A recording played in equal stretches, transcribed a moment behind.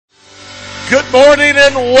Good morning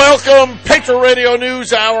and welcome, Patriot Radio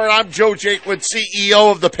News Hour. I'm Joe Jaquin,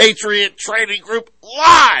 CEO of the Patriot Trading Group,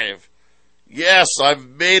 live. Yes, I've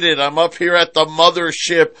made it. I'm up here at the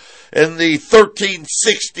mothership in the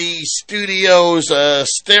 1360 studios,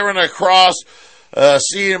 staring across,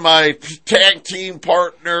 seeing my tag team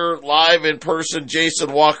partner live in person,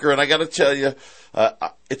 Jason Walker. And I got to tell you,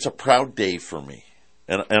 it's a proud day for me.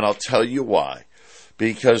 And I'll tell you why.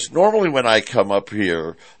 Because normally when I come up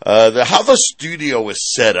here, how the studio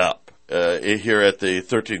is set up here at the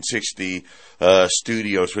 1360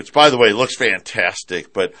 studios, which, by the way, looks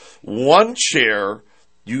fantastic. But one chair,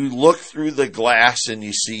 you look through the glass and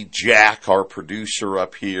you see Jack, our producer,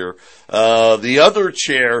 up here. The other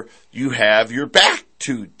chair, you have your back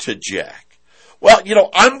to Jack. Well, you know,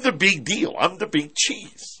 I'm the big deal. I'm the big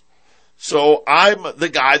cheese. So I'm the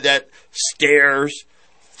guy that stares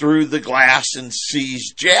through the glass and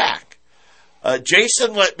sees Jack.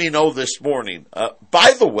 Jason let me know this morning,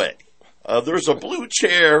 by the way, there's a blue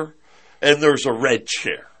chair and there's a red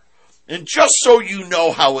chair. And just so you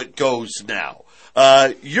know how it goes now,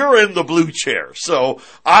 you're in the blue chair. So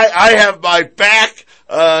I have my back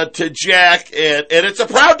to Jack, and it's a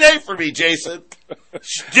proud day for me, Jason.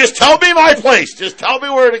 Just tell me my place. Just tell me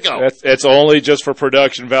where to go. It's only just for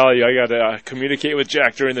production value. I got to communicate with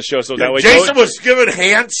Jack during the show, so that way. Jason was giving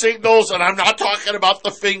hand signals, and I'm not talking about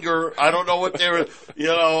the finger. I don't know what they were,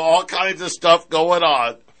 all kinds of stuff going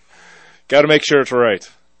on. Got to make sure it's right.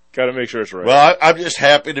 Well, I'm just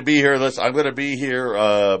happy to be here. I'm going to be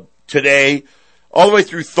here today, all the way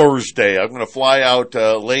through Thursday. I'm going to fly out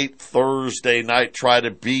late Thursday night, try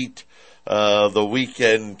to beat the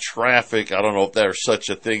weekend traffic. I don't know if there's such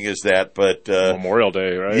a thing as that, but Memorial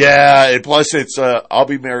Day, right? Yeah, and plus it's I'll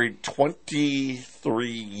be married 23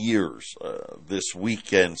 years this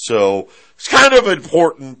weekend, so it's kind of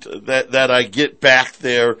important that I get back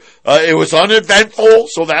there. It was uneventful,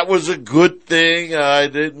 so that was a good thing. I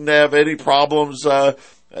didn't have any problems. The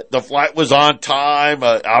flight was on time.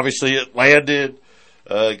 Obviously, it landed.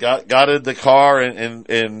 Got in the car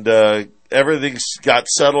and everything's got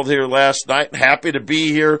settled here last night. Happy to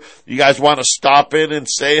be here. You guys want to stop in and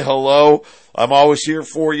say hello? I'm always here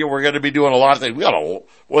for you. We're going to be doing a lot of things.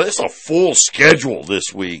 It's a full schedule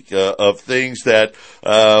this week of things that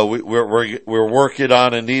we're working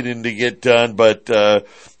on and needing to get done. But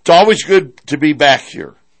it's always good to be back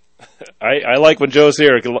here. I like when Joe's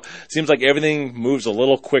here. It seems like everything moves a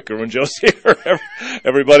little quicker when Joe's here.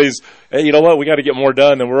 Everybody's, hey, you know what? We got to get more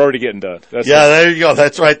done than we're already getting done. There you go.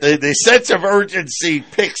 That's right. The sense of urgency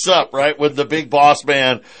picks up, right, when the big boss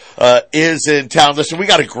man is in town. Listen, we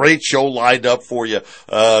got a great show lined up for you.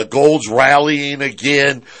 Gold's rallying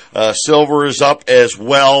again. Silver is up as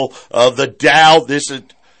well. The Dow,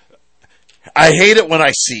 I hate it when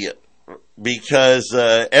I see it. Because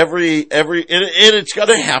it's going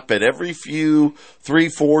to happen every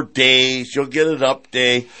 3-4 days. You'll get an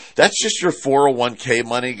update. That's just your 401k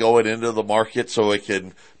money going into the market, so it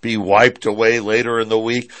can be wiped away later in the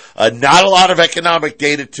week. Not a lot of economic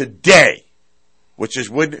data today, which is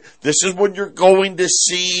when you're going to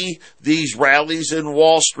see these rallies in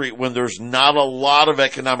Wall Street, when there's not a lot of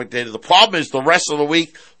economic data. The problem is the rest of the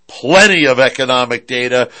week, plenty of economic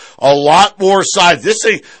data, a lot more signs.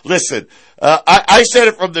 Listen. I said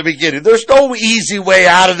it from the beginning. There's no easy way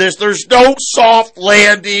out of this. There's no soft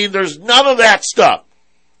landing. There's none of that stuff.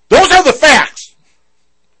 Those are the facts.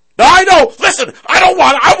 Now, I know. Listen, I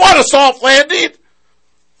want a soft landing.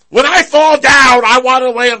 When I fall down, I want to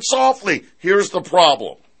land softly. Here's the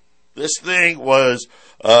problem. This thing was,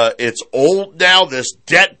 it's old now. This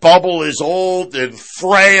debt bubble is old and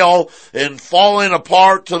frail and falling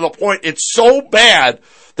apart to the point it's so bad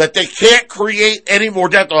that they can't create any more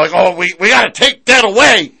debt. They're like, oh, we got to take debt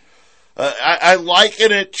away. I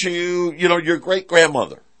liken it to, your great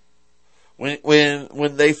grandmother.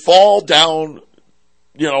 When they fall down,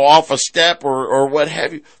 off a step or what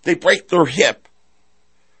have you, they break their hip.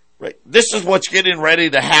 Right. This is what's getting ready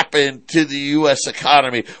to happen to the U.S.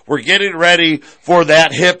 economy. We're getting ready for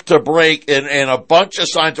that hip to break, and a bunch of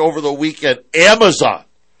signs over the weekend. Amazon.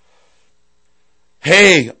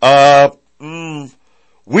 Hey,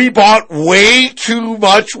 we bought way too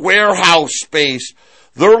much warehouse space.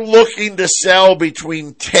 They're looking to sell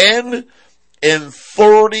between 10 and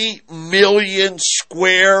 30 million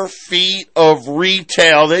square feet of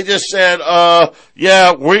retail. They just said,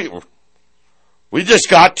 we just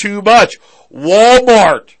got too much.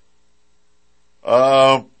 Walmart.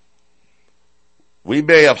 We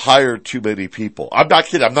may have hired too many people. I'm not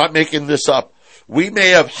kidding. I'm not making this up. We may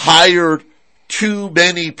have hired too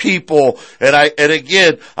many people. And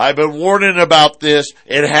again, I've been warning about this.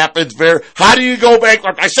 It happens how do you go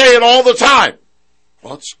bankrupt? I say it all the time.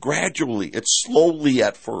 Well, it's gradually. It's slowly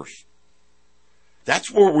at first.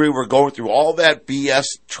 That's where we were going through all that BS,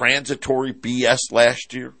 transitory BS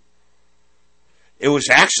last year. It was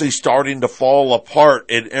actually starting to fall apart.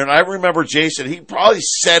 And I remember Jason, he probably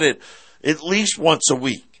said it at least once a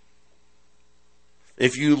week.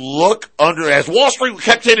 If you look under, as Wall Street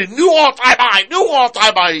kept hitting new all-time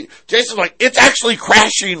high, Jason's like, it's actually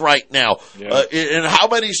crashing right now. Yeah. And how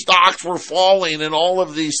many stocks were falling and all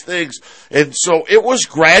of these things. And so it was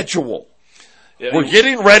gradual. Yeah. We're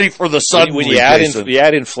getting ready for the suddenly. When you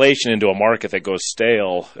add inflation into a market that goes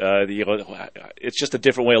stale, it's just a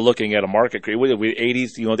different way of looking at a market. The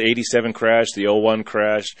 80s, the 87 crash, the 01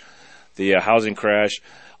 crash, the housing crash,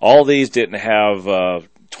 all these didn't have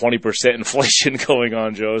 20% inflation going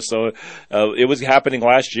on, Joe. So it was happening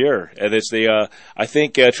last year, and it's I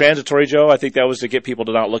think transitory, Joe. I think that was to get people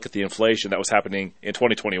to not look at the inflation that was happening in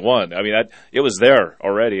 2021. I mean, it was there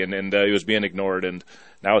already, and it was being ignored, and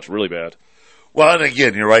now it's really bad. Well, and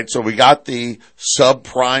again, you're right. So we got the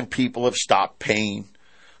subprime people have stopped paying.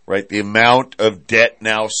 Right, the amount of debt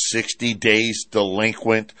now 60 days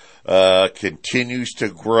delinquent continues to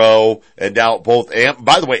grow, and now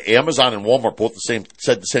by the way, Amazon and Walmart both said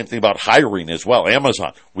the same thing about hiring as well.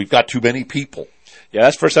 Amazon, we've got too many people. Yeah,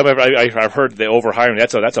 that's the first time I've heard the overhiring.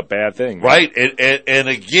 That's a bad thing, right? And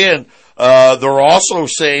again, they're also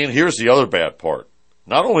saying here's the other bad part.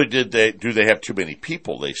 Not only do they have too many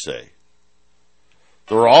people, they say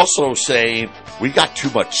they're also saying we got too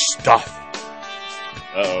much stuff.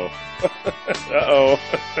 Uh-oh.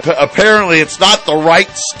 Apparently it's not the right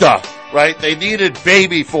stuff, right? They needed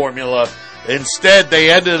baby formula. Instead,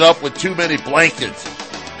 they ended up with too many blankets.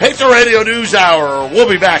 Patriot Radio News Hour. We'll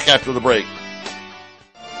be back after the break.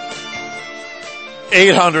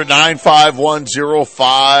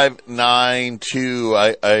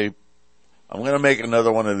 800-951-0592. I'm going to make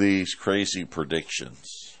another one of these crazy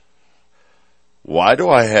predictions. Why do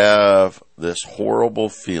I have this horrible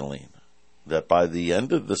feeling that by the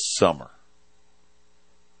end of the summer,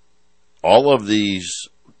 all of these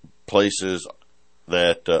places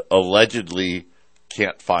that allegedly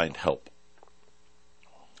can't find help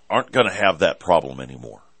aren't going to have that problem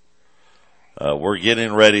anymore? We're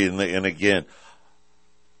getting ready, and again,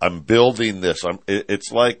 I'm building this.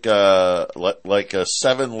 It's like a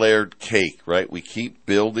 7-layered cake, right? We keep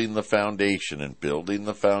building the foundation and building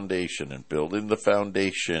the foundation and building the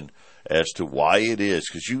foundation as to why it is,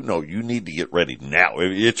 because you need to get ready now.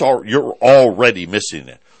 You're already missing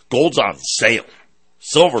it. Gold's on sale.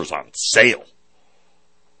 Silver's on sale.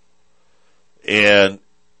 And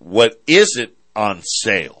what isn't on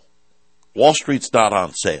sale? Wall Street's not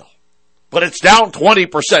on sale. But it's down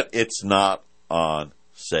 20%. It's not on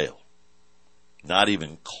sale. Not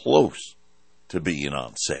even close to being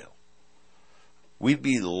on sale. We'd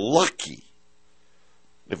be lucky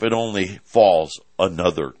if it only falls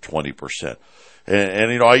another 20%.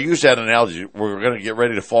 And I use that analogy. We're going to get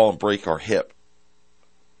ready to fall and break our hip.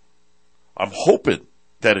 I'm hoping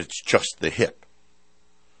that it's just the hip.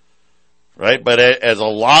 Right? But as a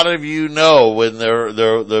lot of you know, when they're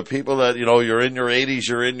the people that, you're in your 80s,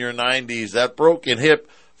 you're in your 90s, that broken hip,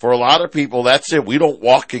 for a lot of people, that's it. We don't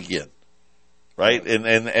walk again. Right?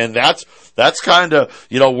 And that's kind of,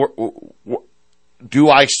 do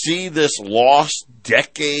I see this lost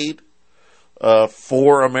decade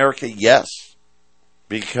for America? Yes.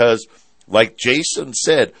 Because, like Jason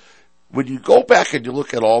said, when you go back and you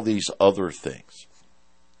look at all these other things,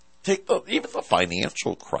 take even the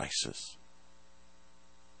financial crisis.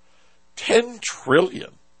 10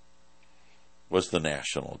 trillion was the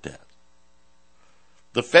national debt.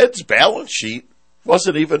 The Fed's balance sheet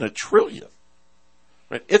wasn't even $1 trillion.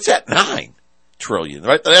 Right? It's at 9 trillion,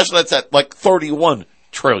 right? That's at like 31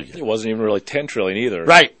 trillion. It wasn't even really 10 trillion either.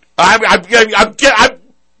 Right. I'm giving them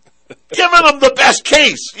the best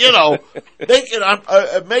case, I'm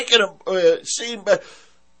making them seem.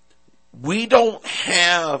 We don't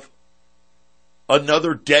have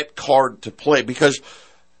another debt card to play because,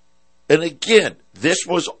 and again, this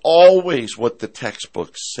was always what the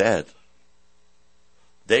textbooks said.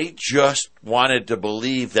 They just wanted to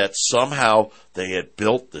believe that somehow they had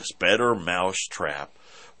built this better mousetrap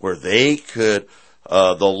where they could,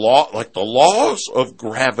 the laws of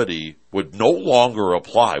gravity would no longer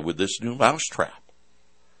apply with this new mousetrap.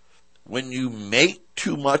 When you make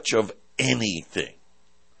too much of anything,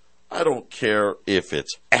 I don't care if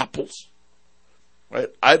it's apples, right?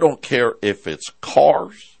 I don't care if it's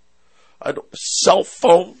cars, cell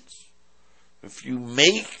phones. If you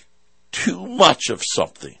make too much of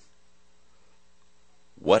something,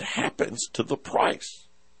 what happens to the price?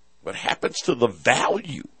 What happens to the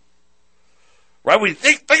value? Right? We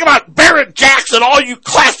think about Barrett-Jackson, all you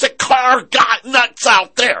classic car nuts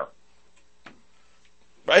out there.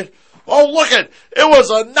 Right? Oh, look it was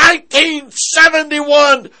a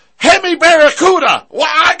 1971 Hemi Barracuda. Well,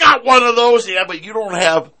 I got one of those. Yeah, but you don't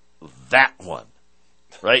have that one.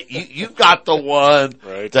 Right? You got the one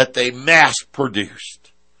right. that they mass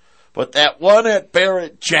produced. But that one at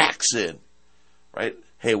Barrett-Jackson, right?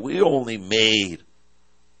 Hey, we only made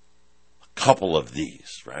a couple of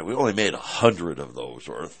these, right? We only made 100 of those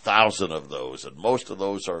or 1,000 of those, and most of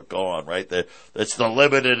those are gone, right? That's the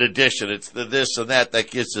limited edition. It's the this and that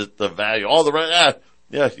gives it the value. All the rest,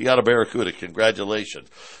 yeah, you got a Barracuda. Congratulations.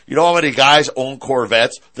 You know how many guys own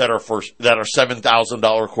Corvettes that are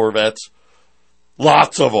 $7,000 Corvettes?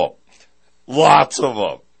 Lots of them. Lots of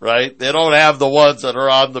them, right? They don't have the ones that are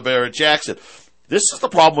on the Barrett-Jackson. This is the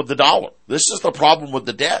problem with the dollar. This is the problem with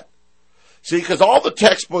the debt. See, because all the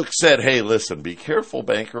textbooks said, hey, listen, be careful,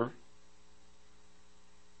 banker.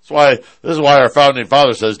 This is why our founding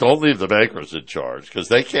father says, don't leave the bankers in charge, because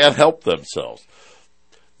they can't help themselves.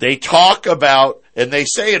 They talk about, and they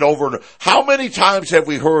say it over and over. How many times have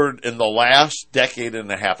we heard in the last decade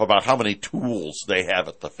and a half about how many tools they have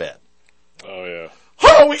at the Fed? Oh, yeah.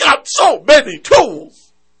 Oh, we got so many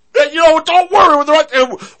tools. And, don't worry.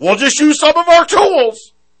 We'll just use some of our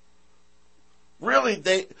tools. Really,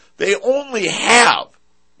 they only have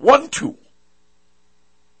one tool.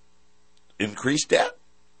 Increase debt.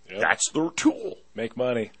 Yep. That's their tool. Make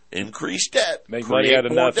money. Increase debt. Make money out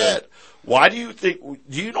of more nothing. Debt. Why do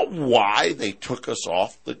you know why they took us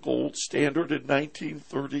off the gold standard in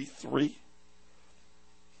 1933?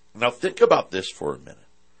 Now think about this for a minute.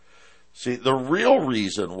 See, the real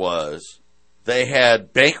reason was they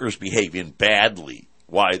had bankers behaving badly.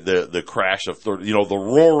 Why the crash of the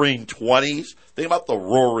roaring 20s? Think about the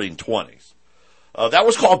roaring 20s. That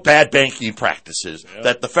was called bad banking practices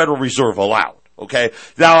that the Federal Reserve allowed. Okay?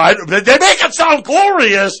 Now, they make it sound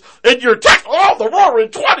glorious in your text. Oh, the roaring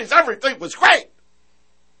 20s, everything was great.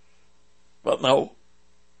 Well, no.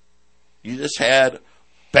 You just had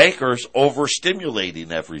bankers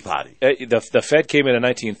overstimulating everybody. The Fed came in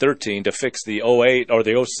 1913 to fix the 08 or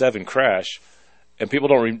the 07 crash, and people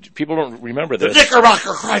don't remember this. The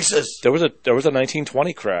Knickerbocker crisis. There was a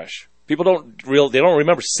 1920 crash. People don't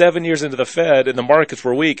remember 7 years into the Fed and the markets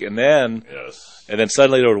were weak, and then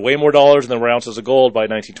suddenly there were way more dollars and there were ounces of gold by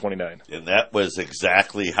 1929. And that was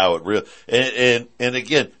exactly how it really. And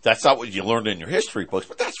again, that's not what you learned in your history books,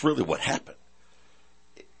 but that's really what happened.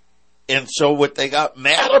 And so what they got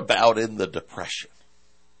mad about in the Depression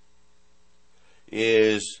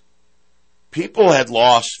is people had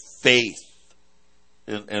lost faith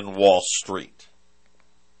in Wall Street.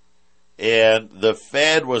 And the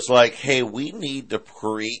Fed was like, hey, we need to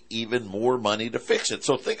create even more money to fix it.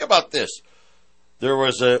 So think about this. There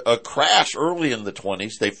was a crash early in the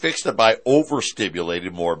 20s. They fixed it by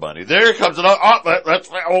overstimulating more money. There comes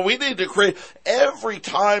we need to create. Every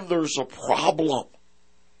time there's a problem,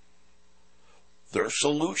 their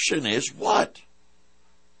solution is what?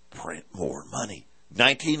 Print more money.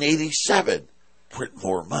 1987, print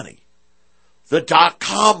more money. The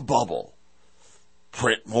dot-com bubble,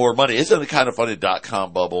 print more money. Isn't it kind of funny,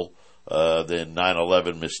 dot-com bubble, then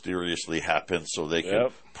 9/11 mysteriously happened so they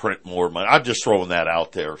could print more money. I'm just throwing that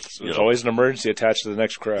out there. There's always an emergency attached to the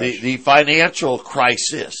next crash. The financial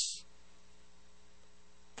crisis,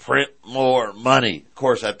 print more money. Of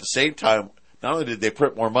course, at the same time, not only did they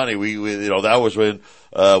print more money, we that was when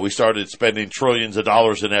we started spending trillions of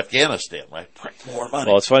dollars in Afghanistan, right? Print more money.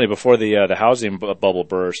 Well, it's funny, before the housing bubble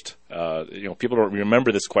burst, people don't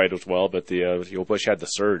remember this quite as well, but Bush had the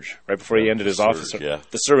surge right before he ended his office. Yeah.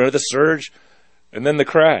 Remember the surge, and then the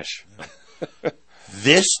crash.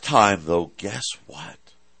 This time, though, guess what?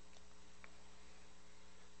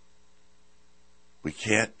 We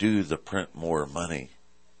can't do the print more money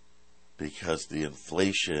because the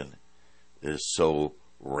inflation is so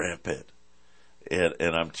rampant.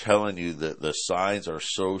 And I'm telling you that the signs are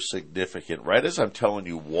so significant. Right as I'm telling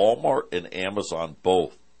you, Walmart and Amazon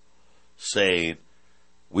both saying,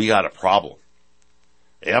 we got a problem.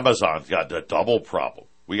 Amazon's got a double problem.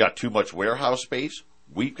 We got too much warehouse space.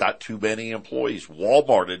 We've got too many employees.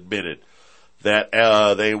 Walmart admitted that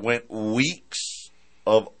they went weeks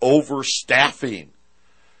of overstaffing.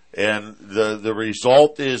 And the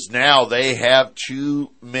result is now they have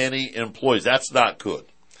too many employees. That's not good.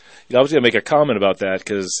 I was going to make a comment about that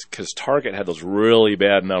because Target had those really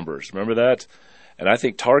bad numbers. Remember that? And I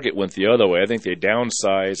think Target went the other way. I think they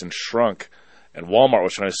downsized and shrunk, and Walmart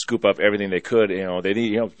was trying to scoop up everything they could.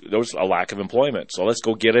 There was a lack of employment, so let's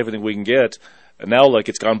go get everything we can get. And now look,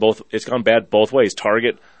 it's gone bad both ways.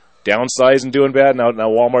 Target downsized and doing bad. Now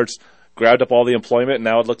Walmart's grabbed up all the employment, and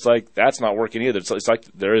now it looks like that's not working either. It's like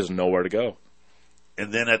there is nowhere to go.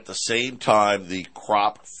 And then at the same time, the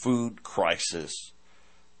crop food crisis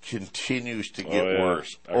continues to get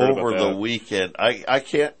worse. Over the weekend, I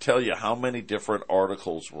can't tell you how many different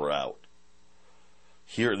articles were out.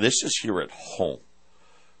 Here, this is here at home.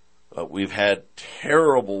 We've had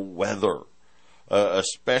terrible weather,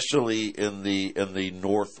 especially in the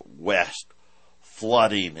Northwest,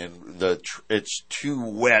 flooding, and it's too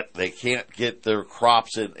wet. They can't get their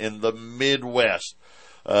crops in the Midwest.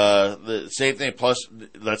 The same thing. Plus,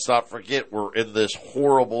 let's not forget, we're in this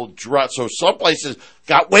horrible drought. So some places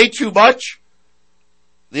got way too much.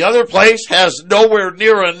 The other place has nowhere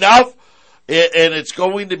near enough, and it's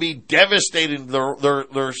going to be devastating. They're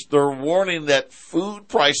warning that food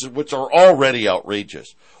prices, which are already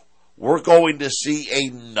outrageous, we're going to see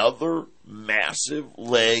another massive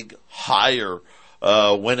leg higher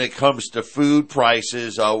when it comes to food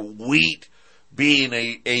prices. Wheat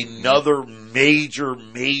being another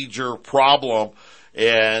major problem.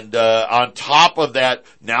 And on top of that,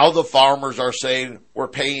 now the farmers are saying we're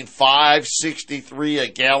paying $5.63 a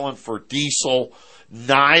gallon for diesel,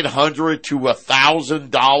 $900 to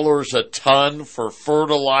 $1,000 a ton for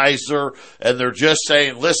fertilizer, and they're just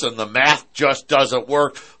saying, listen, the math just doesn't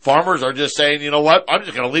work. Farmers are just saying, you know what, I'm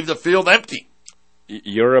just going to leave the field empty.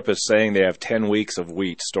 Europe is saying they have 10 weeks of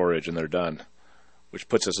wheat storage and they're done, which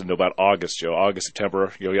puts us into about August, Joe. August,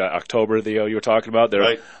 September, October, you were talking about.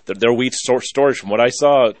 Their wheat storage, from what I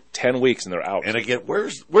saw, 10 weeks and they're out. And again,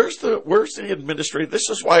 where's the administrator? This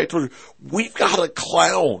is why I told you, we've got a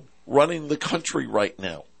clown running the country right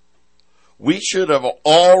now. We should have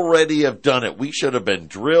already have done it. We should have been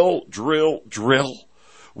drill.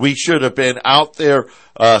 We should have been out there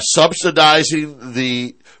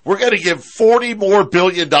subsidizing we're going to give $40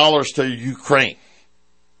 billion more to Ukraine.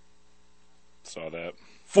 Saw that.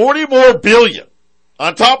 $40 billion more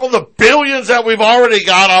on top of the billions that we've already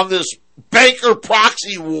got on this banker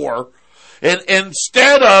proxy war. And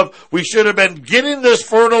instead of, we should have been getting this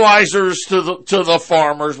fertilizers to the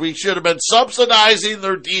farmers. We should have been subsidizing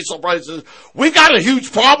their diesel prices. We've got a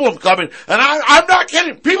huge problem coming. And I'm not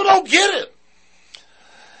kidding. People don't get it.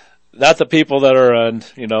 Not the people that are,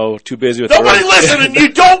 too busy with nobody listening. You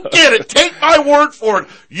don't get it. Take my word for it.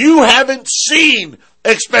 You haven't seen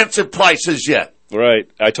expensive prices yet. Right.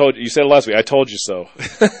 You said it last week. I told you so.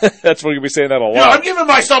 That's what you'll be saying that a lot. Yeah, I'm giving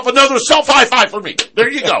myself another self-high five for me. There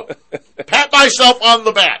you go. Pat myself on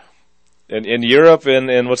the back. In Europe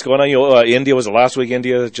and what's going on, India was the last week.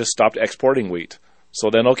 India just stopped exporting wheat. So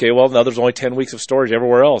then, now there's only 10 weeks of storage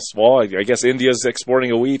everywhere else. Well, I guess India's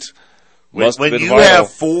exporting a wheat. When you have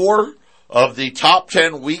 4 of the top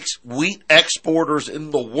 10 wheat exporters in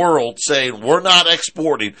the world saying we're not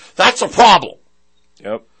exporting, that's a problem.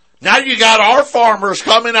 Yep. Now you got our farmers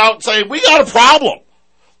coming out and saying, we got a problem.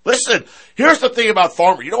 Listen, here's the thing about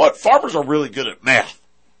farmers. You know what? Farmers are really good at math.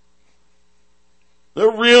 They're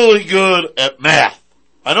really good at math.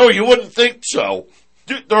 I know you wouldn't think so.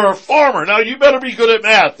 They're a farmer. Now you better be good at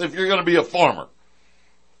math if you're going to be a farmer.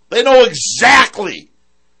 They know exactly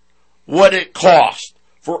what it costs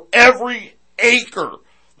for every acre.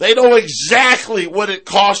 They know exactly what it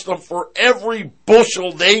costs them for every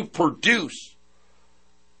bushel they produce.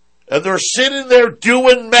 And they're sitting there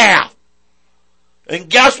doing math. And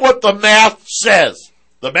guess what the math says?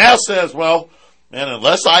 The math says, well, man,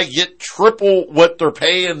 unless I get triple what they're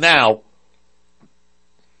paying now,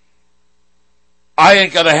 I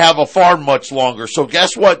ain't going to have a farm much longer. So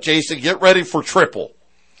guess what, Jason? Get ready for triple.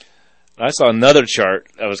 I saw another chart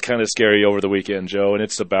that was kind of scary over the weekend, Joe, and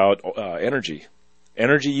it's about energy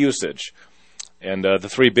usage. And the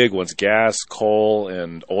 3 big ones, gas, coal,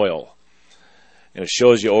 and oil. And it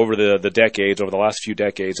shows you over the decades, over the last few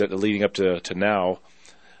decades leading up to now,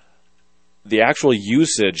 the actual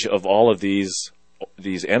usage of all of these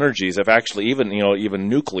energies have actually, even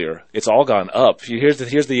nuclear, it's all gone up. You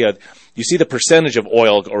see the percentage of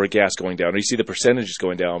oil or gas going down, or you see the percentages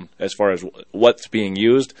going down as far as what's being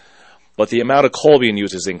used, but the amount of coal being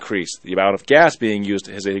used has increased. The amount of gas being used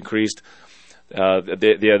has increased.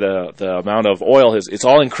 The amount of oil it's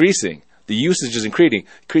all increasing. The usage is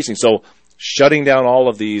increasing. So shutting down all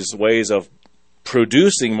of these ways of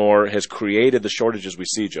producing more has created the shortages we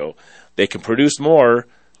see, Joe. They can produce more.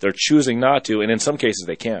 They're choosing not to, and in some cases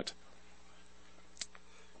they can't.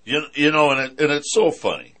 And it's so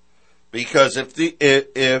funny because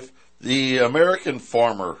if the American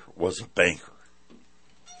farmer was a banker,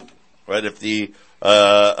 right? If the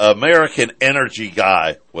American energy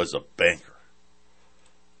guy was a banker,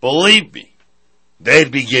 believe me,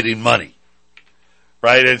 they'd be getting money.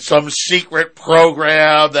 right? It's some secret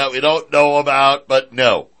program that we don't know about, but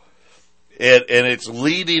no. And it's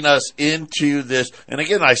leading us into this. And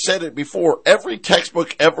again, I said it before, every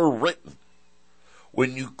textbook ever written,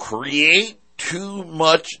 when you create too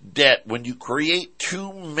much debt, when you create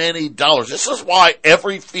too many dollars, this is why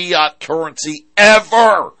every fiat currency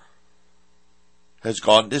ever has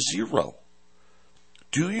gone to zero.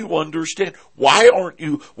 Do you understand? Why are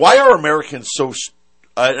Americans so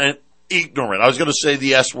ignorant? I was going to say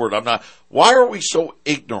the S word. I'm not. Why are we so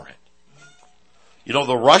ignorant? You know,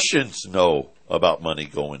 the Russians know about money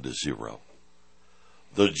going to zero.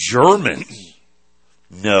 The Germans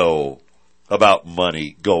know about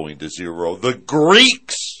money going to zero. The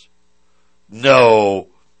Greeks know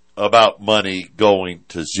about money going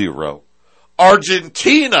to zero.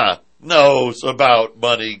 Argentina knows about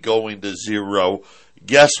money going to zero.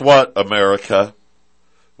 Guess what, America?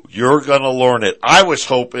 You're going to learn it. I was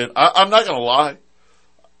hoping, I'm not going to lie,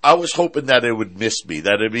 I was hoping that it would miss me,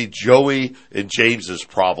 that it'd be Joey and James's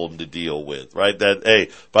problem to deal with, right? That, hey,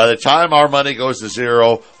 by the time our money goes to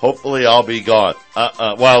zero, hopefully I'll be gone.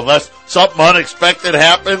 Well, unless something unexpected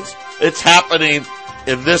happens, it's happening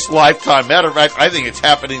in this lifetime. Matter of fact, I think it's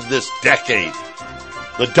happening this decade.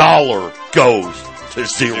 The dollar goes to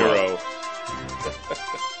zero.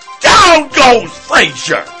 Down goes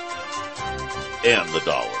Frazier and the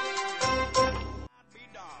dollar.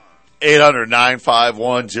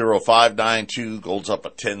 800-951-0592. Gold's up a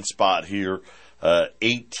 10 spot here.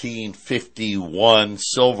 1851.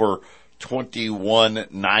 Silver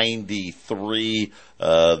 2193.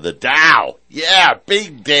 The Dow. Yeah,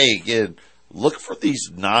 big day again. Look for these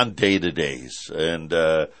non-day-to-days and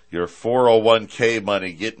your 401k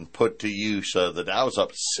money getting put to use. The Dow's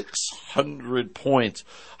up 600 points.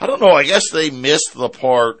 I don't know. I guess they missed the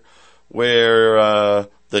part where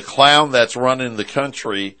the clown that's running the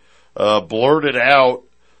country blurted out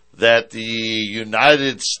that the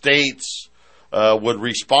United States would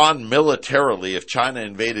respond militarily if China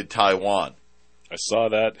invaded Taiwan. I saw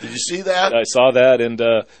that. Did you see that? I saw that, and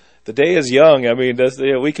the day is young. I mean,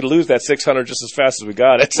 we could lose that 600 just as fast as we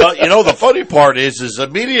got it. Well, you know, the funny part is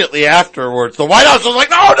immediately afterwards, the White House was like,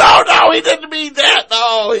 no, he didn't mean that.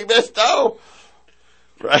 No, he missed, no.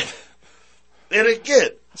 Right? And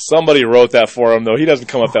again, somebody wrote that for him, though. He doesn't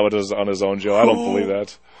come up that with on his own, Joe. I don't believe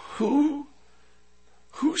that. Who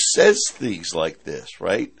says things like this,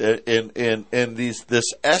 right? And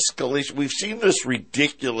this escalation. We've seen this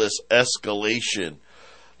ridiculous escalation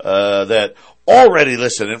that already,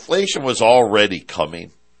 listen, inflation was already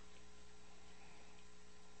coming.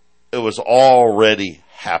 It was already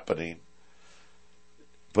happening.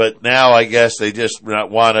 But now I guess they just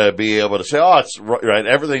want to be able to say, oh, it's right,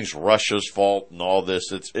 everything's Russia's fault and all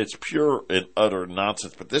this. It's pure and utter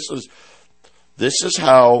nonsense. But this is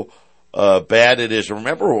how bad it is.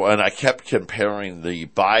 Remember when I kept comparing the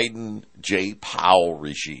Biden Jay Powell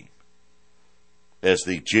regime as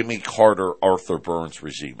the Jimmy Carter Arthur Burns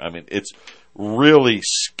regime? I mean, it's really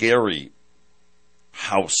scary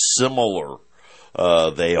how similar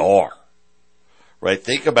they are. Right?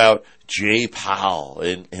 Think about Jay Powell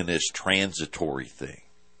and his transitory thing.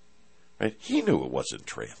 Right? He knew it wasn't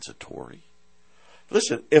transitory.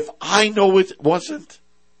 Listen, if I know it wasn't,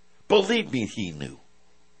 believe me, he knew.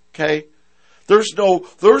 Okay? There's no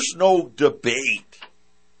debate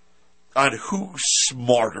on who's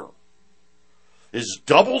smarter. Is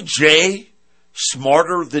Double J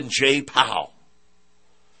smarter than Jay Powell?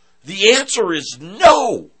 The answer is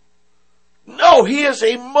no. No, he is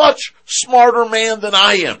a much smarter man than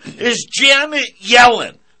I am. Is Janet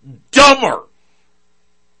Yellen dumber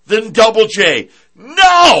than Double J?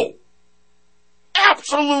 No!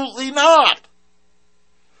 Absolutely not.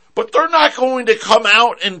 But they're not going to come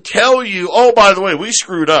out and tell you, oh, by the way, we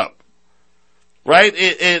screwed up. Right?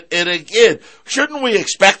 And again, shouldn't we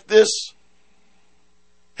expect this?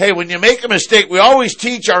 Hey, when you make a mistake, we always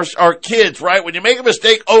teach our kids, right? When you make a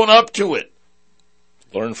mistake, own up to it.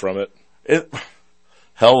 Learn from it.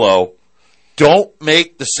 Hello. Don't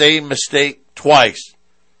make the same mistake twice.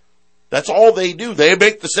 That's all they do. They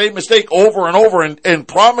make the same mistake over and over and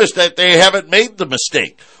promise that they haven't made the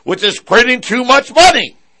mistake, which is printing too much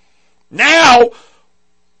money. Now,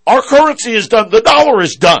 our currency is done. The dollar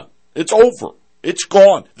is done. It's over. It's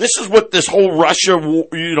gone. This is what this whole Russia,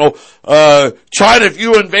 China, if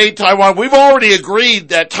you invade Taiwan, we've already agreed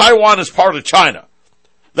that Taiwan is part of China.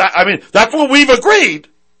 That's what we've agreed.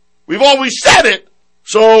 We've always said it.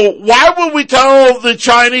 So why would we tell the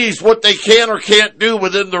Chinese what they can or can't do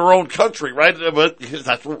within their own country, right? Because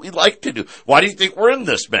that's what we like to do. Why do you think we're in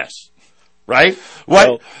this mess? Right?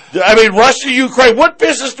 Russia, Ukraine, what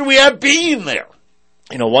business do we have being there?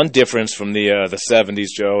 one difference from the 70s,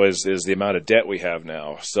 Joe, is the amount of debt we have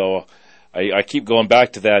now. So I keep going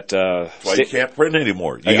back to that. Well, you can't print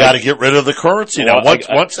anymore. You got to get rid of the currency now.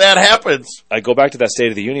 Once that happens, I go back to that State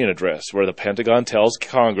of the Union address where the Pentagon tells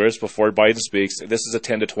Congress before Biden speaks, this is a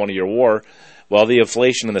 10 to 20 year war. Well, the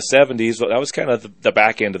inflation in the 70s, that was kind of the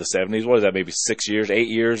back end of the 70s. What is that? Maybe 6 years, 8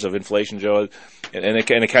 years of inflation, Joe, and it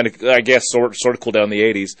kind of, I guess, sort of cooled down in the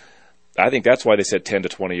 80s. I think that's why they said 10 to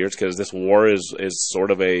 20 years, because this war is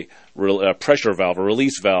sort of a pressure valve, a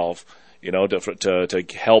release valve, to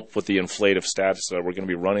help with the inflative status that we're going to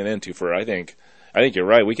be running into for. I think you're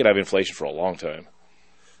right. We could have inflation for a long time.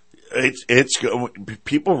 It's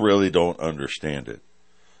people really don't understand it,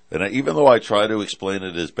 and even though I try to explain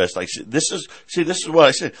it as best I see, this is what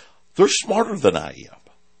I say. They're smarter than I am,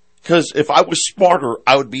 because if I was smarter,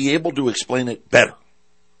 I would be able to explain it better.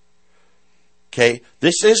 Okay,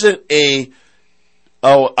 this isn't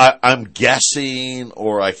I'm guessing,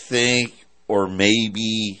 or I think, or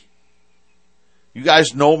maybe. You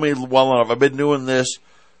guys know me well enough. I've been doing this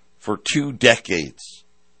for 2 decades.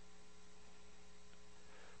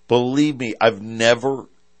 Believe me, I've never,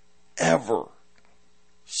 ever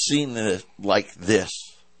seen it like this.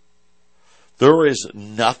 There is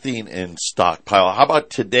nothing in stockpile. How about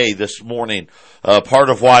today, this morning, part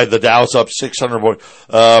of why the Dow's up 600 points,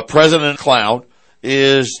 President Clown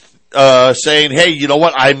is saying, hey, you know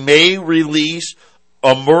what? I may release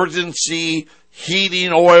emergency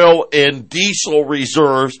heating oil and diesel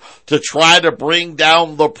reserves to try to bring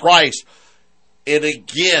down the price. And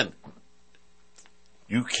again,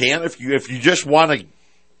 you can, if you just want to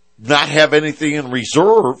not have anything in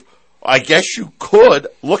reserve, I guess you could.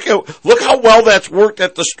 Look how well that's worked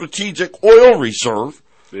at the Strategic Oil Reserve.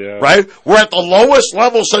 Yeah. Right? We're at the lowest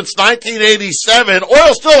level since 1987.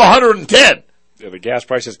 Oil's still 110. Yeah, the gas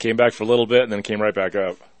prices came back for a little bit and then came right back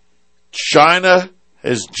up. China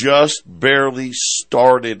has just barely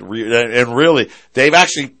started, and really, they've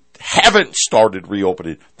actually haven't started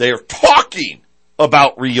reopening. They are talking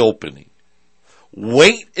about reopening.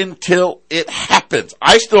 Wait until it happens.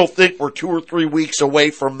 I still think we're 2 or 3 weeks away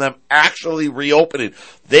from them actually reopening.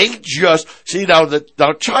 They just see now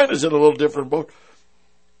China's in a little different boat.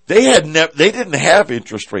 They didn't have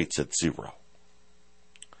interest rates at 0.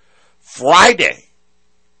 Friday,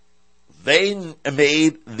 they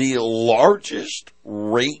made the largest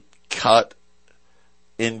rate cut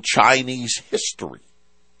in Chinese history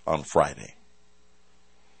on Friday.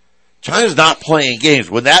 China's not playing games.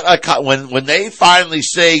 When they finally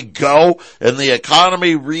say go and the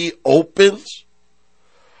economy reopens,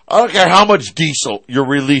 I don't care how much diesel you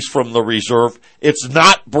release from the reserve, it's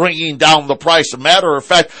not bringing down the price. As a matter of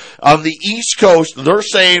fact, on the East Coast, they're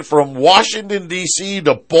saying from Washington, D.C.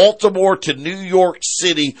 to Baltimore to New York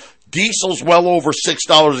City, diesel's well over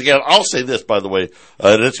 $6 a gallon. I'll say this, by the way,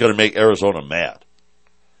 and it's going to make Arizona mad.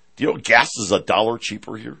 Do you know gas is $1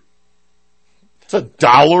 cheaper here? It's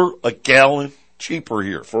 $1 a gallon cheaper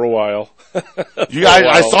here. For a while. You guys,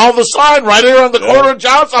 I saw the sign right here on the corner of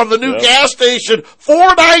Johnson on the new gas station,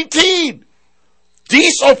 $4.19.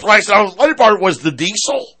 Diesel price. Now, the funny part was the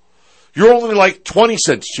diesel. You're only like 20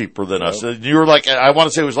 cents cheaper than us. You were like, I want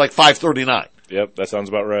to say it was like $5.39. Yep, that sounds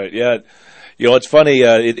about right. Yeah. It's funny.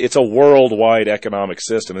 It's a worldwide economic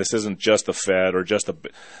system. This isn't just the Fed or just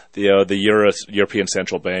the European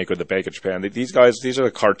Central Bank or the Bank of Japan. These are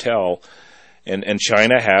a cartel, and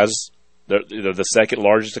China has the second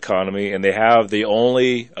largest economy, and they have the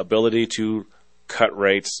only ability to cut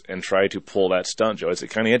rates and try to pull that stunt, Joe. It's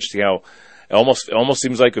kind of interesting how it almost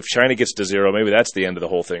seems like if China gets to 0, maybe that's the end of the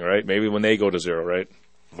whole thing, right? Maybe when they go to 0, right?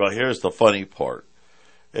 Well, here's the funny part.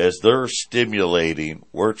 As they're stimulating,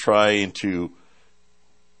 we're trying to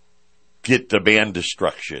get demand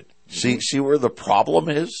destruction. Mm-hmm. See where the problem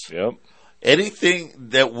is? Yep. Anything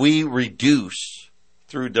that we reduce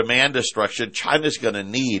through demand destruction, China's going to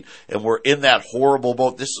need, and we're in that horrible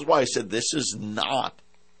boat. This is why I said this is not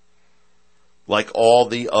like all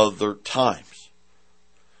the other times.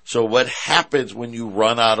 So what happens when you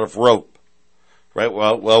run out of rope? Right?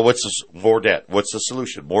 Well, more debt? What's the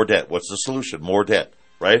solution? More debt. What's the solution? More debt.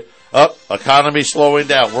 Right? Economy slowing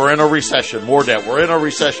down. We're in a recession. More debt. We're in a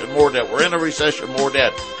recession. More debt. We're in a recession. More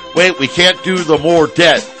debt. Wait, we can't do the more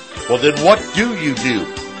debt. Well, then what do?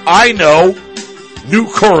 I know. New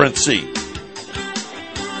currency.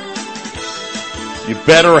 You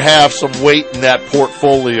better have some weight in that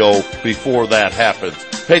portfolio before that happens.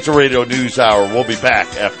 Patriot Radio News Hour. We'll be back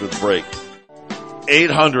after the break.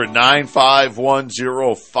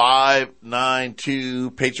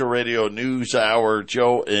 800-951-0592. Patriot Radio News Hour.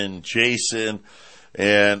 Joe and Jason.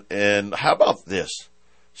 And how about this?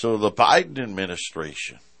 So the Biden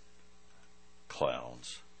administration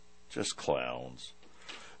Clowns. Just clowns.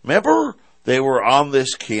 Remember they were on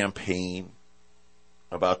this campaign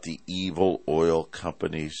about the evil oil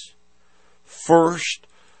companies? First,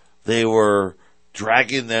 they were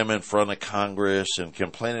dragging them in front of Congress and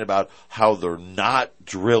complaining about how they're not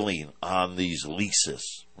drilling on these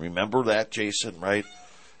leases. Remember that, Jason, right?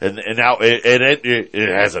 And now it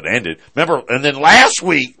hasn't ended. Remember, and then last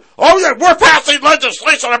week, oh yeah, we're passing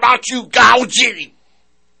legislation about you gouging.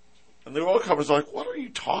 And the oil company's like, what are you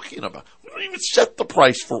talking about? We don't even set the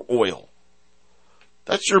price for oil.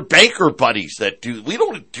 That's your banker buddies that do. We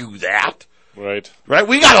don't do that. Right. Right?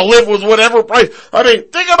 We got to live with whatever price. I mean,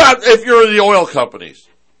 think about if you're in the oil companies.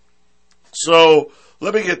 So,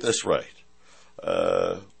 let me get this right.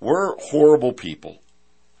 We're horrible people.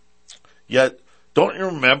 Yet, don't you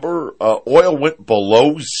remember oil went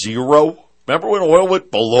below zero? Remember when oil went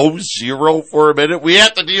below zero for a minute? We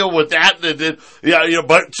had to deal with that. And then,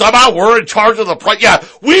 but somehow we're in charge of the price. Yeah,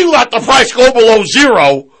 we let the price go below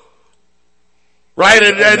zero. Right?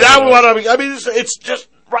 And now what I mean, it's just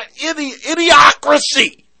right,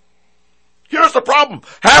 idiocracy. Here's the problem.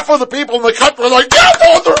 Half of the people in the country are like,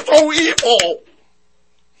 yeah, they're so evil.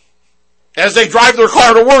 As they drive their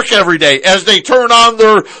car to work every day, as they turn on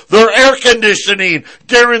their air conditioning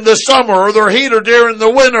during the summer or their heater during the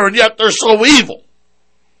winter, and yet they're so evil.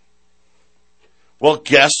 Well,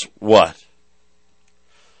 guess what?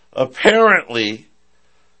 Apparently,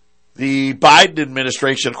 the Biden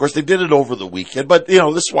administration, of course, they did it over the weekend, but, this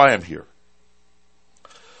is why I'm here.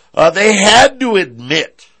 They had to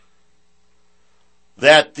admit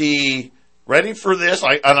that ready for this,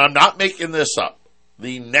 and I'm not making this up,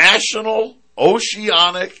 the National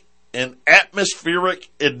Oceanic and Atmospheric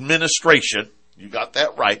Administration, you got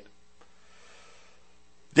that right,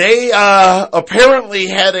 they apparently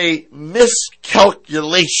had a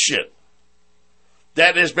miscalculation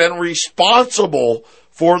that has been responsible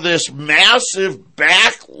for this massive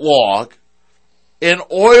backlog in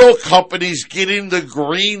oil companies getting the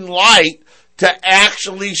green light to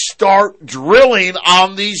actually start drilling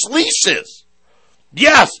on these leases.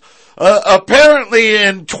 Yes, apparently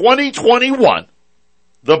in 2021,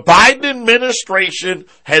 the Biden administration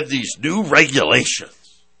had these new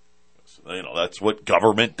regulations. That's what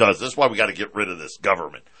government does. That's why we got to get rid of this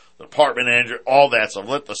government. The Department of Energy, all that stuff.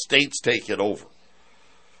 Let the states take it over.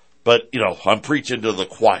 But, I'm preaching to the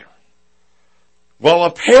choir. Well,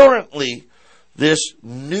 apparently, this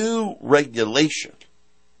new regulation,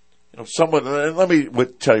 someone, let me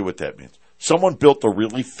tell you what that means. Someone built a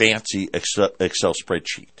really fancy Excel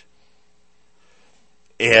spreadsheet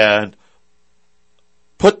and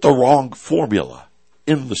put the wrong formula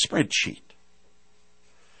in the spreadsheet.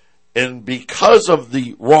 And because of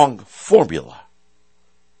the wrong formula,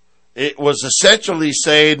 it was essentially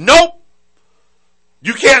saying, nope,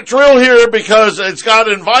 you can't drill here because it's got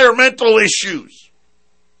environmental issues.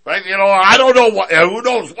 Right? I don't know what, who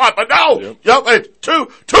knows what, but no, yep, it's too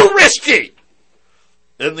risky.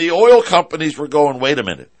 And the oil companies were going, wait a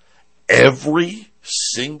minute, every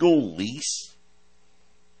single lease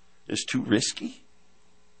is too risky?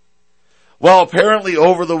 Well, apparently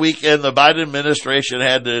over the weekend, the Biden administration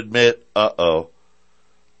had to admit,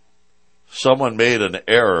 someone made an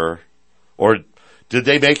error. Or did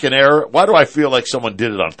they make an error? Why do I feel like someone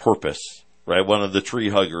did it on purpose? Right? One of the tree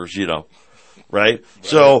huggers, right?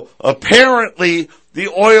 So apparently the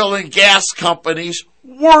oil and gas companies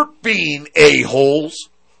weren't being a-holes.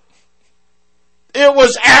 It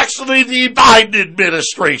was actually the Biden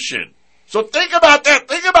administration. So think about that.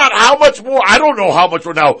 Think about how much more. I don't know how much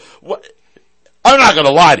more now. I'm not going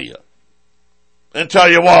to lie to you and tell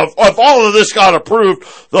you, well, if all of this got approved,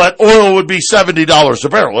 that oil would be $70 a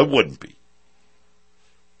barrel. It wouldn't be.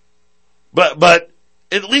 But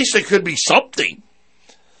at least it could be something.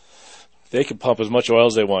 They can pump as much oil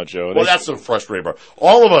as they want, Joe. Well, that's the frustrating part.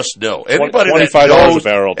 All of us know. Anybody $25 a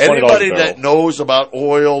barrel. Anybody that knows about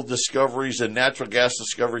oil discoveries and natural gas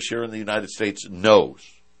discoveries here in the United States knows.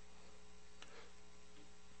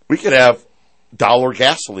 We could have dollar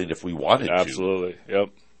gasoline if we wanted to. Absolutely. Yep.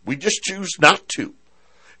 We just choose not to.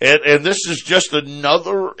 And this is just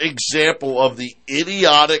another example of the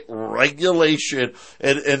idiotic regulation.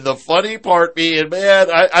 And the funny part being, man,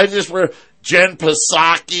 I just remember Jen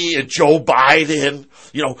Psaki and Joe Biden,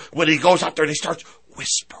 when he goes out there and he starts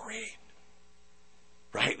whispering.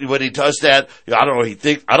 Right? When he does that, I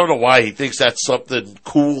don't know why he thinks that's something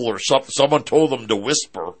cool or something. Someone told him to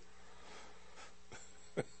whisper.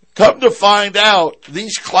 Come to find out,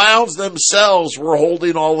 these clowns themselves were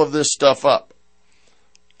holding all of this stuff up.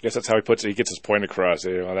 guess that's how he puts it. He gets his point across.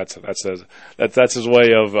 That's his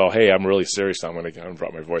way of, oh, hey, I'm really serious. I'm going to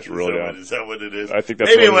drop my voice really down. Is that what it is? I think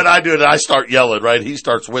that's maybe when I do it, I start yelling. Right? He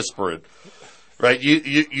starts whispering. Right?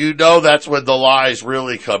 You know that's when the lies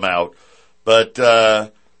really come out. But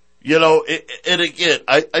and again,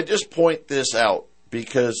 I just point this out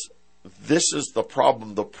because this is the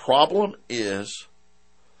problem. The problem is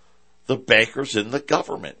the bankers in the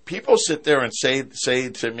government. People sit there and say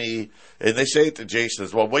to me, and they say it to Jason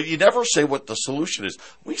as well, you never say what the solution is.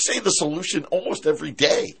 We say the solution almost every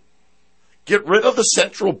day. Get rid of the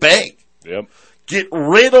central bank. Yep. Get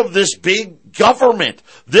rid of this big government.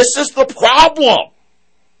 This is the problem.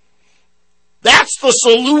 That's the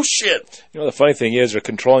solution. The funny thing is, they're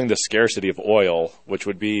controlling the scarcity of oil, which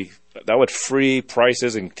would free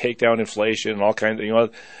prices and take down inflation and all kinds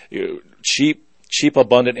of, cheap,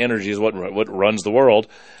 abundant energy is what runs the world.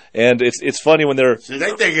 And it's funny when they're... See,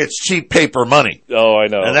 they think it's cheap paper money. Oh, I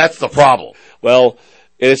know. And that's the problem. Well,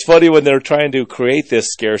 it's funny when they're trying to create this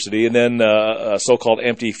scarcity, and then a so-called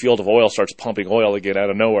empty field of oil starts pumping oil again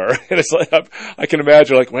out of nowhere. And it's like, I can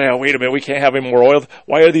imagine, like, well, wait a minute, we can't have any more oil.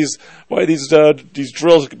 Why are these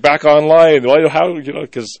drills back online?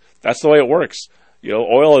 Because that's the way it works.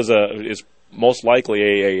 Oil is most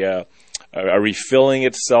likely a refilling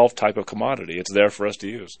itself type of commodity. It's there for us to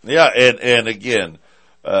use. Yeah, and again,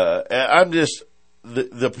 I'm just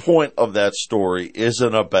the point of that story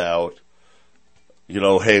isn't about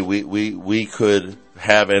hey, we could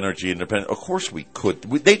have energy independence. Of course we could.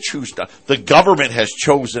 They choose to. The government has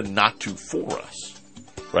chosen not to for us,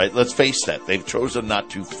 right? Let's face that. They've chosen not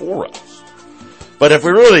to for us. But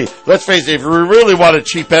let's face it, if we really wanted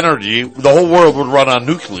cheap energy, the whole world would run on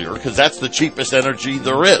nuclear because that's the cheapest energy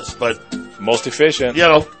there is. But most efficient.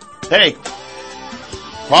 Hey,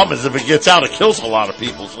 problem is if it gets out, it kills a lot of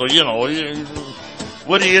people. So,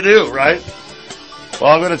 what do you do, right?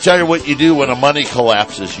 Well, I'm going to tell you what you do when the money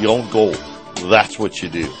collapses. You own gold. That's what you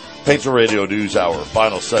do. Patriot Radio News Hour,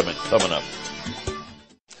 final segment coming up.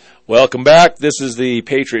 Welcome back. This is the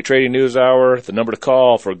Patriot Trading News Hour. The number to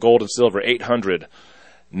call for gold and silver,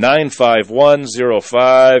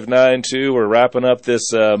 800-951-0592. We're wrapping up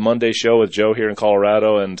this Monday show with Joe here in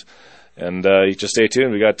Colorado, and you just stay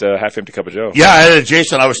tuned. We got a half-empty cup of Joe. Yeah,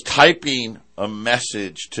 Jason, I was typing a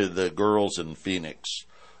message to the girls in Phoenix.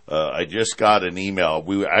 I just got an email.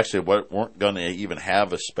 We actually weren't going to even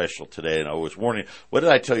have a special today, and I was warning. What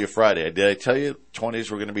did I tell you Friday? Did I tell you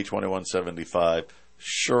 20s were going to be $21.75?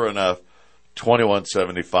 Sure enough,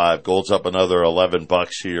 $21.75. Gold's up another $11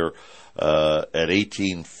 here at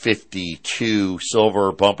 $18.52.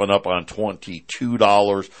 Silver bumping up on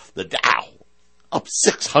 $22. The Dow up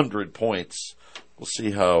 600 points. We'll see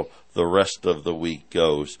how the rest of the week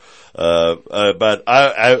goes. But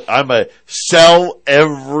I'm a sell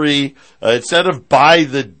every, instead of buy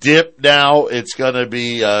the dip now, it's going to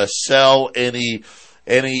be sell any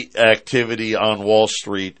activity on Wall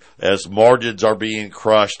Street as margins are being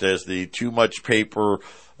crushed, as the too much paper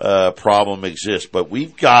problem exists. But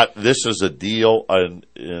this is a deal, and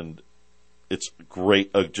it's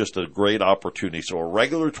great, just a great opportunity. So a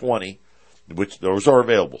regular 20, which those are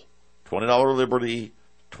available, $20 Liberty,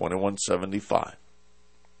 $21.75.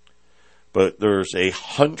 But there's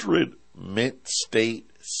 100 Mint State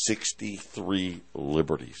 63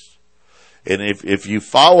 Liberties. And if you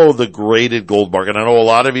follow the graded gold market, I know a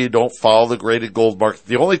lot of you don't follow the graded gold market.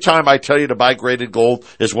 The only time I tell you to buy graded gold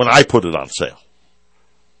is when I put it on sale.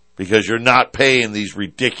 Because you're not paying these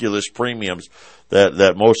ridiculous premiums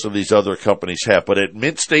that most of these other companies have. But at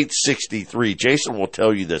Mint State 63, Jason will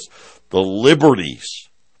tell you this, the Liberties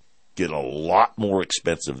get a lot more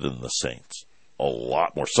expensive than the Saints. A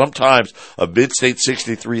lot more. Sometimes a Mint State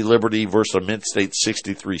 63 Liberty versus a Mint State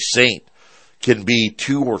 63 Saint can be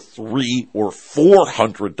 $200 or $300 or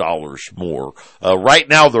 $400 more. Right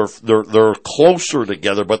now they're closer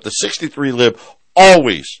together, but the 63 Lib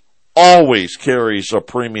always carries a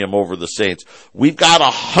premium over the Saints. We've got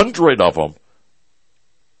 100 of them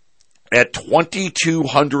at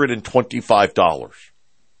 $2,225.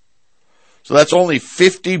 So that's only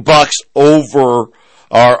 $50 over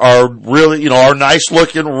our really, our nice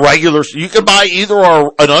looking regular. You can buy either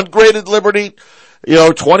an ungraded Liberty,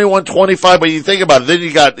 $21.25, but you think about it, then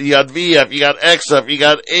you got VF, you got XF, you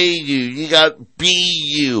got AU, you got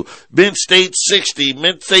BU, Mint State 60,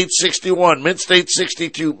 Mint State 61, Mint State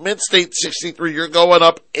 62, Mint State 63. You're going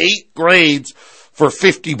up 8 grades for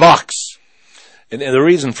 $50. And the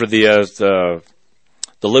reason for the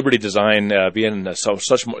Liberty design being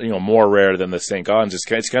such more rare than the St. Gaudens is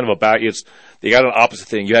it's kind of they got an opposite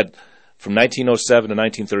thing. You had from 1907 to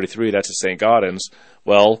 1933, that's the St. Gaudens.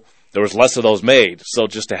 Well, there was less of those made. So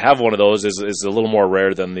just to have one of those is a little more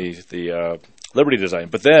rare than the Liberty design.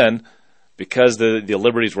 But then, because the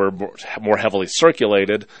Liberties were more heavily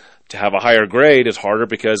circulated, to have a higher grade is harder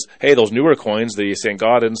because, hey, those newer coins, the St.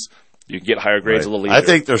 Gaudens, you can get higher grades a little easier. I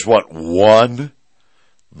think there's, one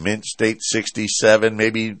Mint State 67,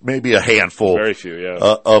 maybe a handful. Very few, yeah.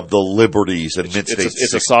 Of the Liberties and Mint State.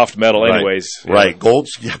 It's a soft metal, anyways. Right.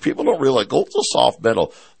 Gold's. Yeah, people don't realize gold's a soft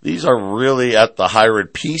metal. These are really at the higher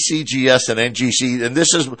end. PCGS and NGC, and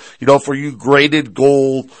this is, for you graded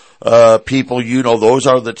gold people, those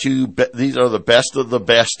are the two. These are the best of the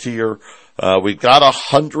best here. We've got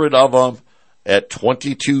 100 of them at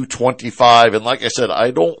 $22.25, and like I said,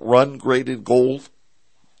 I don't run graded gold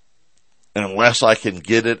unless I can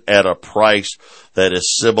get it at a price that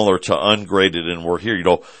is similar to ungraded. And we're here,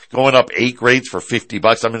 going up 8 grades for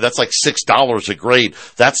 $50. I mean, that's like $6 a grade.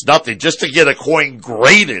 That's nothing. Just to get a coin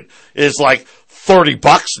graded is like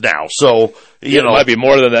 $30 now. So, it might be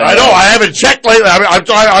more than that. I know. I haven't checked lately. I'm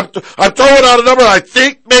throwing out a number. I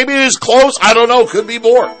think maybe it is close. I don't know. Could be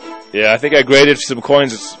more. Yeah, I think I graded some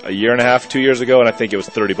coins a year and a half, 2 years ago, and I think it was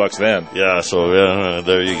 $30 then. Yeah. So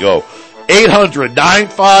there you go.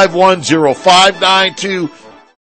 800-951-0592.